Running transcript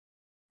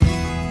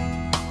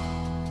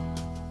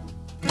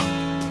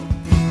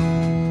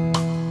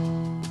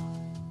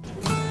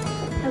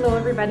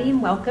everybody,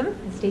 and welcome.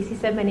 As Stacy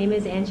said, my name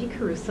is Angie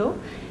Caruso,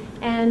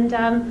 and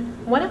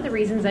one of the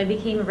reasons I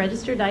became a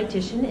registered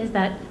dietitian is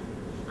that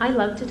I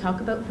love to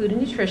talk about food and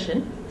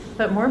nutrition,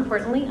 but more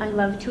importantly, I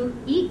love to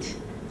eat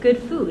good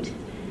food.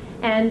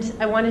 And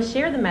I want to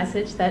share the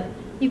message that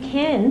you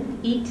can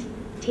eat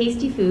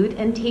tasty food,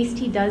 and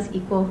tasty does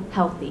equal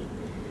healthy.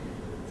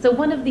 So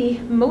one of the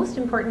most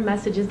important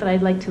messages that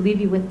I'd like to leave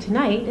you with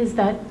tonight is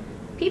that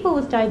people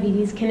with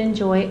diabetes can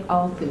enjoy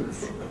all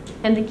foods.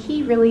 And the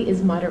key really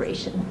is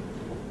moderation.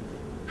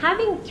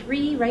 Having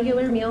 3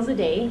 regular meals a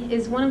day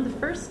is one of the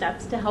first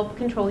steps to help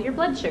control your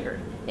blood sugar.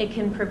 It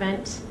can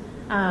prevent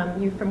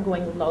you from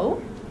going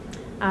low.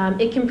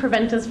 It can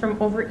prevent us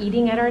from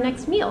overeating at our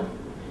next meal.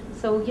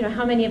 So,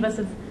 how many of us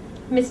have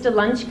missed a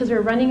lunch because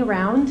we're running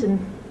around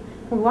and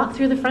we walk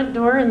through the front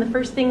door and the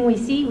first thing we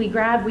see, we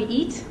grab, we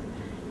eat,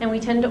 and we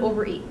tend to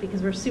overeat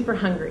because we're super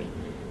hungry.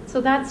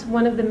 So that's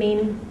one of the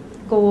main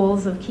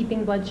goals of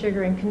keeping blood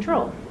sugar in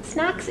control.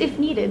 Snacks if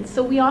needed.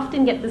 So we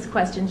often get this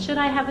question, should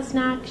I have a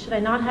snack? Should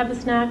I not have a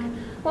snack?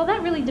 Well,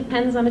 that really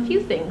depends on a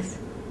few things.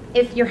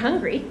 If you're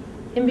hungry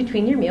in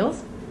between your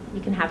meals,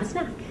 you can have a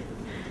snack.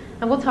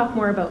 And we'll talk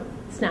more about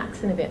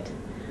snacks in a bit.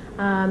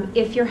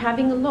 If you're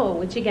having a low,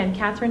 which again,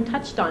 Catherine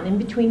touched on, in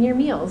between your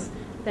meals,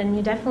 then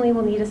you definitely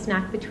will need a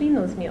snack between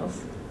those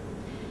meals.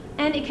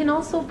 And it can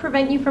also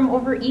prevent you from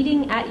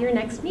overeating at your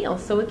next meal,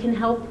 so it can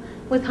help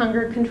with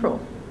hunger control.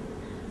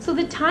 So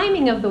the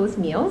timing of those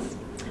meals,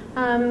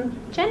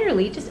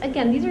 generally, just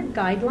again, these are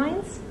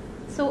guidelines.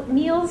 So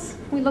meals,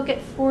 we look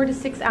at 4 to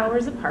 6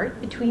 hours apart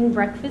between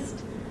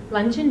breakfast,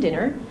 lunch, and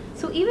dinner.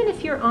 So even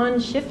if you're on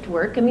shift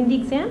work, the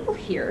example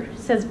here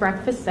says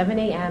breakfast 7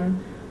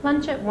 a.m.,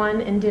 lunch at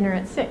 1, and dinner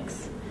at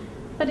 6.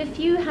 But if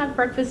you have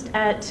breakfast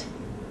at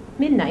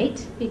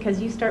midnight,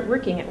 because you start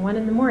working at 1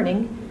 in the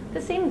morning,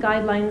 the same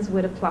guidelines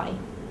would apply.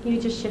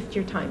 You just shift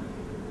your time.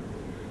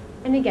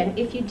 And again,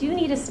 if you do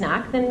need a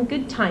snack, then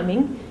good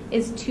timing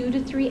is 2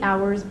 to 3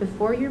 hours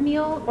before your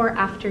meal or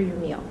after your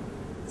meal.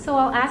 So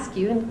I'll ask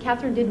you, and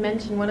Catherine did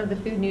mention one of the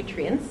food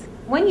nutrients,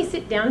 when you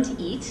sit down to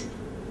eat,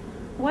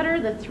 what are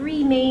the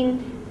 3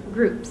 main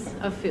groups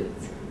of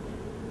foods?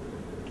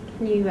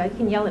 You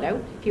can yell it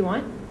out if you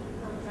want.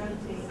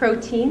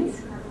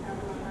 Proteins,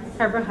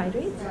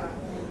 carbohydrates,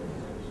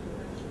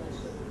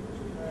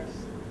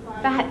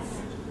 fats.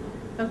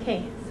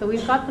 Okay, so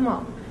we've got them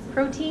all.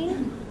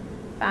 Protein,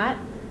 fat,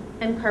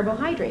 and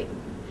carbohydrate.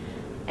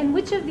 And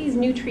which of these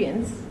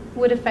nutrients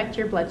would affect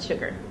your blood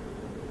sugar?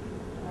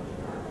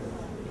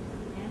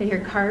 Did you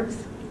hear carbs?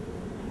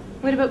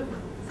 What about,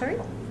 sorry?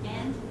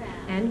 And fat.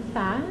 And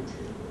fat.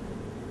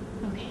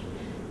 Okay,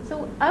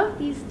 so of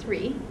these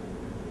 3,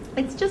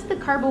 it's just the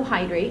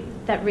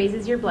carbohydrate that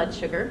raises your blood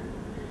sugar.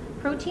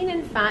 Protein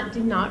and fat do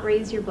not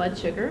raise your blood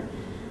sugar.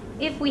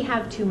 If we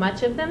have too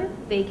much of them,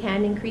 they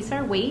can increase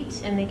our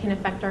weight and they can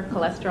affect our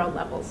cholesterol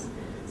levels.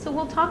 So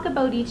we'll talk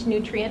about each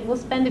nutrient. We'll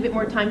spend a bit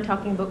more time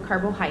talking about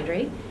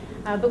carbohydrate,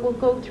 but we'll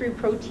go through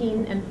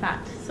protein and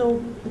fat.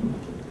 So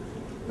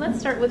let's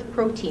start with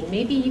protein.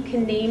 Maybe you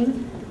can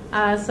name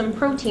some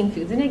protein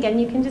foods. And again,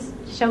 you can just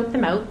shout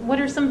them out. What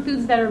are some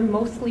foods that are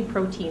mostly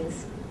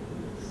proteins?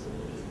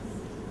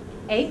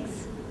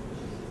 Eggs?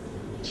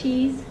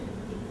 Cheese?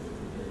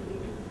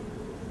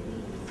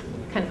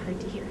 Kind of hard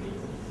to hear.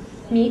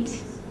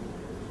 Meat?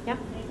 Yep.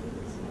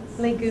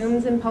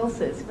 Legumes and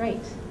pulses,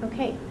 right.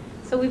 Okay.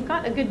 So we've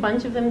got a good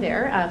bunch of them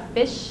there.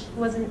 Fish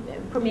wasn't,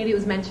 maybe it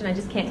was mentioned, I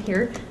just can't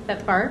hear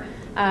that far.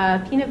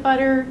 Peanut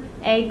butter,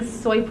 eggs,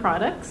 soy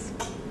products.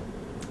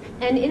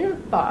 And in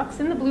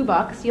the blue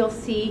box, you'll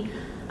see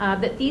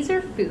that these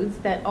are foods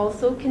that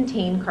also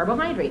contain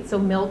carbohydrates. So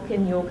milk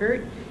and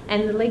yogurt,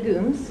 and the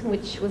legumes,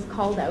 which was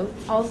called out,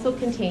 also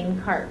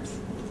contain carbs.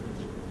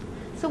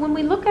 So when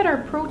we look at our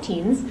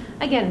proteins,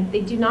 again,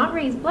 they do not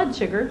raise blood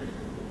sugar,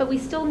 but we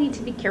still need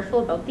to be careful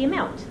about the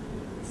amount.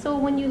 So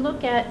when you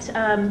look at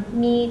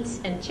meat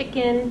and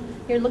chicken,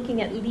 you're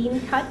looking at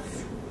lean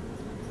cuts,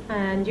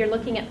 and you're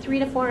looking at 3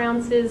 to 4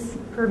 ounces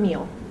per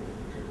meal.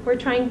 We're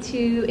trying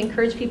to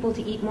encourage people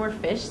to eat more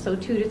fish, so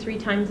 2 to 3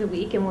 times a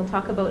week, and we'll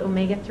talk about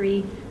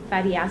omega-3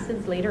 fatty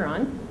acids later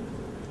on.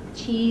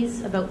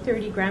 Cheese, about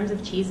 30 grams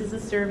of cheese is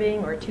a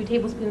serving, or 2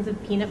 tablespoons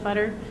of peanut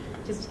butter,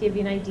 just to give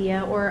you an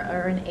idea, or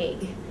an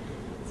egg.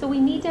 So we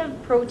need to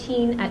have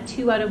protein at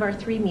 2 out of our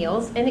 3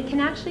 meals, and it can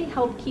actually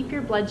help keep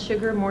your blood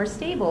sugar more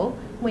stable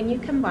when you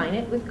combine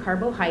it with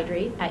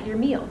carbohydrate at your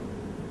meal.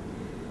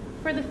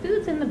 For the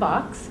foods in the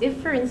box, if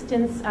for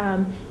instance,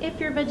 if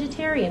you're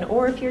vegetarian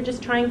or if you're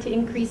just trying to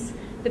increase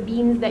the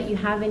beans that you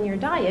have in your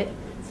diet,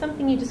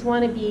 something you just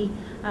want to be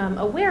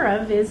aware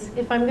of is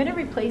if I'm going to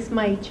replace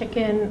my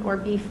chicken or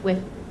beef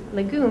with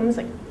legumes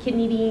like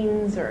kidney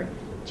beans or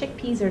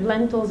chickpeas or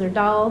lentils or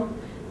dal,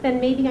 then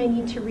maybe I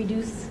need to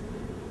reduce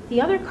the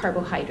other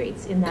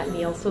carbohydrates in that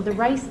meal, so the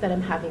rice that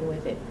I'm having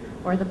with it,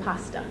 or the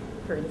pasta,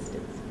 for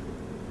instance.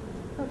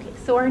 Okay,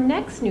 so our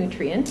next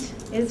nutrient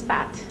is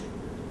fat.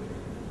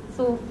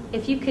 So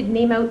if you could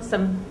name out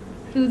some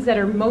foods that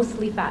are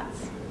mostly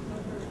fats.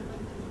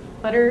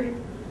 Butter,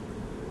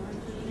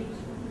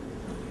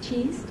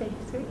 cheese,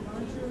 sorry.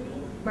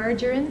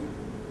 Margarine?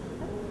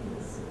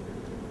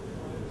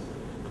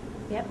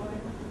 Yep.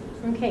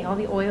 Okay, all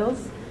the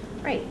oils.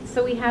 Right,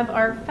 so we have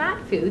our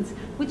fat foods,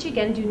 which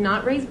again do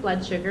not raise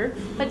blood sugar,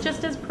 but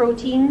just as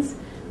proteins,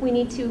 we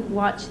need to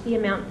watch the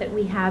amount that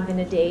we have in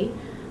a day.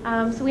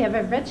 So we have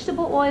our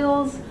vegetable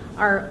oils,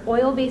 our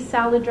oil-based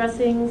salad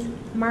dressings,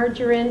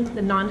 margarine,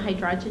 the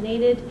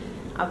non-hydrogenated,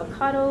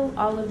 avocado,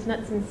 olives,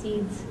 nuts, and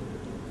seeds.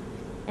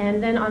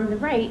 And then on the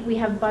right, we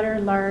have butter,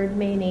 lard,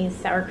 mayonnaise,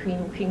 sour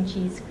cream, cream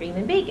cheese, cream,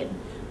 and bacon.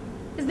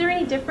 Is there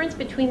any difference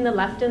between the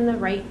left and the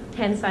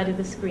right-hand side of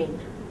the screen?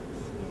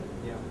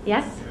 Yeah.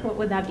 Yes? What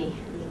would that be?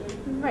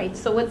 Right,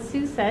 so what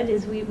Sue said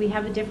is we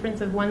have a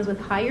difference of ones with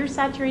higher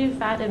saturated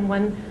fat and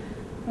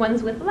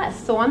ones with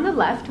less. So on the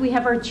left, we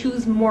have our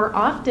choose more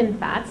often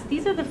fats.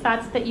 These are the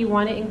fats that you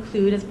want to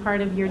include as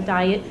part of your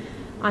diet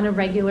on a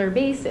regular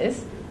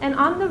basis. And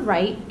on the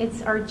right,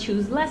 it's our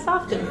choose less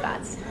often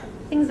fats,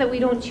 things that we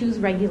don't choose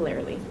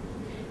regularly.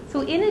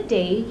 So in a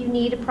day, you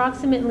need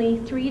approximately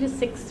 3 to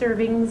 6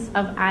 servings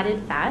of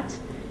added fat.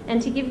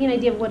 And to give you an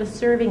idea of what a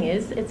serving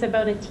is, it's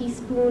about a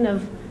teaspoon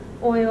of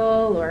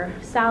oil or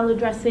salad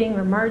dressing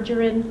or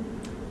margarine.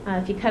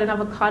 If you cut an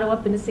avocado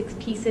up into 6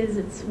 pieces,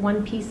 it's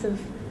 1 piece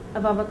of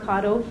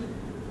avocado.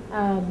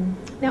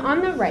 Now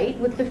on the right,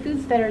 with the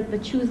foods that are the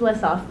choose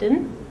less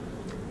often,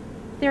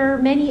 there are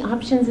many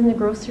options in the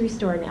grocery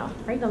store now,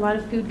 right? A lot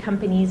of food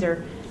companies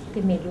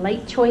they've made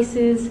light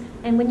choices,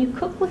 and when you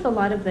cook with a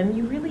lot of them,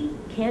 you really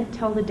can't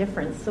tell the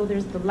difference. So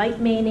there's the light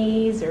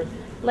mayonnaise or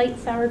light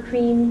sour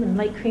cream and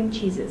light cream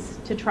cheeses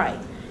to try.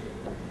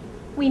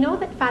 We know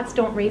that fats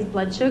don't raise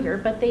blood sugar,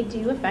 but they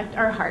do affect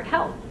our heart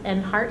health,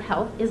 and heart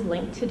health is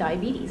linked to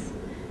diabetes.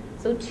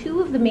 So 2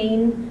 of the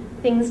main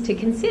things to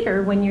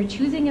consider when you're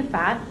choosing a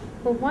fat,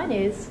 well, one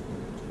is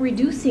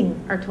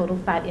reducing our total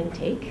fat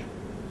intake,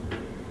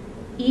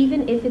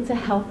 even if it's a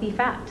healthy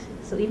fat.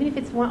 So even if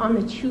it's on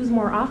the choose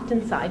more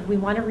often side, we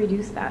want to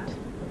reduce that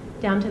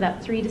down to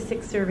that 3 to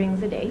 6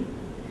 servings a day.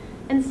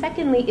 And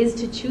secondly is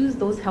to choose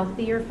those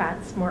healthier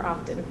fats more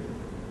often.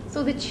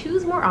 So the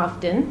choose more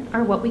often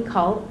are what we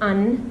call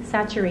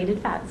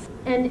unsaturated fats.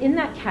 And in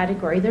that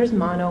category, there's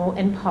mono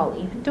and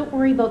poly. Don't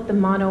worry about the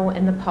mono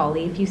and the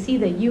poly. If you see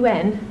the you're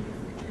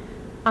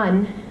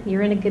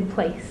in a good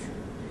place.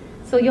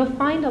 So you'll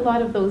find a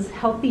lot of those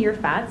healthier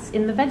fats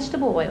in the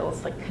vegetable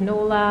oils like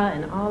canola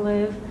and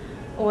olive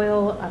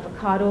oil,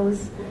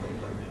 avocados,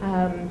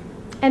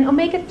 and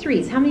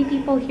omega-3s. How many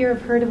people here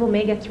have heard of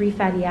omega-3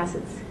 fatty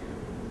acids?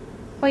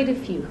 Quite a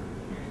few.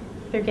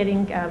 They're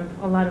getting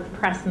a lot of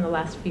press in the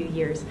last few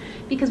years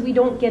because we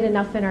don't get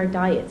enough in our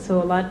diet,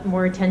 so a lot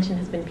more attention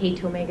has been paid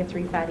to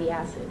omega-3 fatty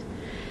acid.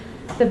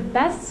 The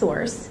best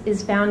source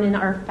is found in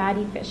our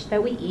fatty fish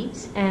that we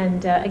eat,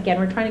 and again,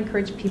 we're trying to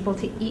encourage people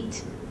to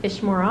eat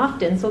fish more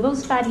often. So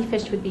those fatty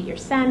fish would be your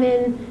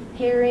salmon,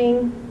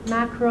 herring,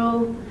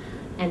 mackerel,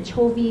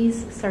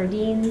 anchovies,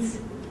 sardines,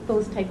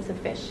 those types of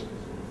fish.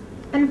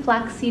 And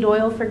flaxseed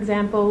oil, for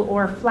example,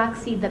 or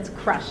flaxseed that's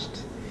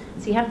crushed.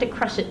 So you have to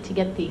crush it to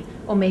get the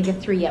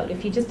omega-3 out.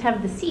 If you just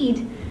have the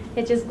seed,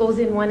 it just goes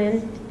in one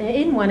end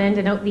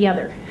and out the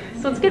other.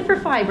 So it's good for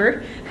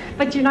fiber,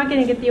 but you're not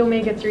going to get the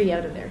omega-3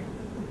 out of there.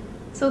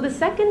 So the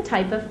second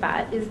type of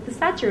fat is the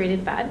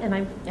saturated fat, and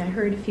I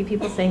heard a few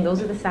people saying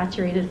those are the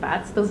saturated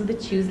fats. Those are the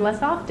choose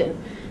less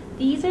often.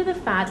 These are the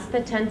fats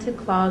that tend to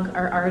clog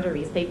our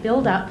arteries. They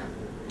build up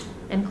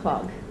and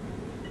clog,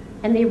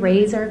 and they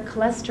raise our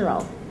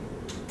cholesterol.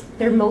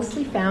 They're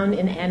mostly found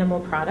in animal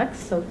products,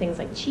 so things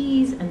like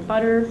cheese and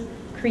butter,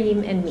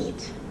 cream, and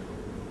meat.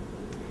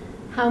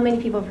 How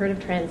many people have heard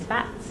of trans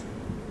fats?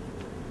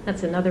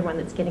 That's another one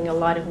that's getting a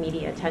lot of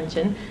media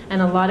attention,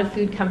 and a lot of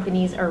food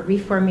companies are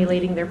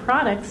reformulating their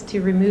products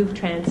to remove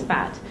trans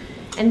fat.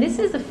 And this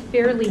is a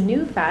fairly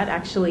new fat,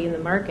 actually, in the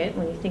market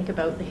when you think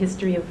about the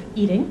history of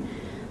eating.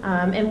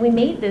 And we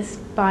made this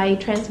by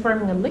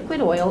transforming a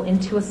liquid oil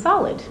into a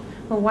solid.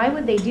 Well, why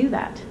would they do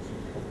that?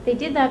 They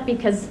did that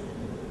because,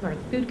 or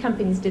food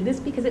companies did this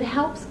because it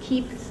helps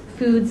keep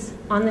foods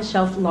on the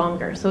shelf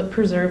longer, so it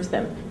preserves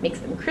them, makes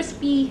them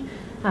crispy,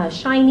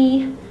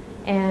 shiny,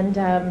 and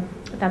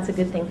that's a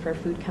good thing for a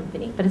food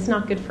company, but it's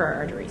not good for our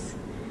arteries.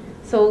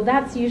 So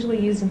that's usually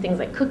used in things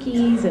like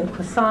cookies and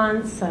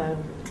croissants,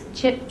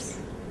 chips,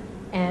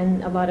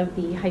 and a lot of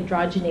the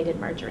hydrogenated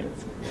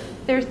margarines.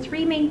 There are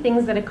 3 main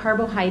things that a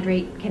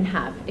carbohydrate can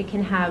have. It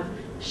can have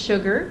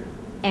sugar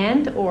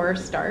and or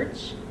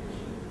starch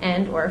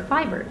and or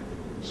fiber.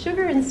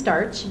 Sugar and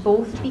starch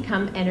both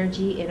become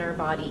energy in our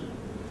body.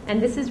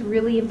 And this is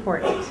really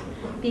important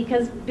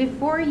because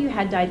before you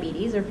had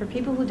diabetes, or for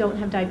people who don't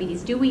have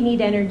diabetes, do we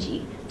need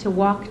energy to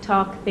walk,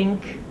 talk,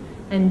 think,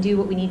 and do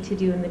what we need to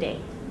do in the day?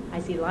 I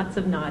see lots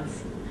of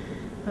nods.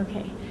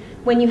 Okay.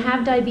 When you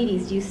have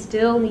diabetes, do you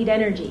still need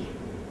energy?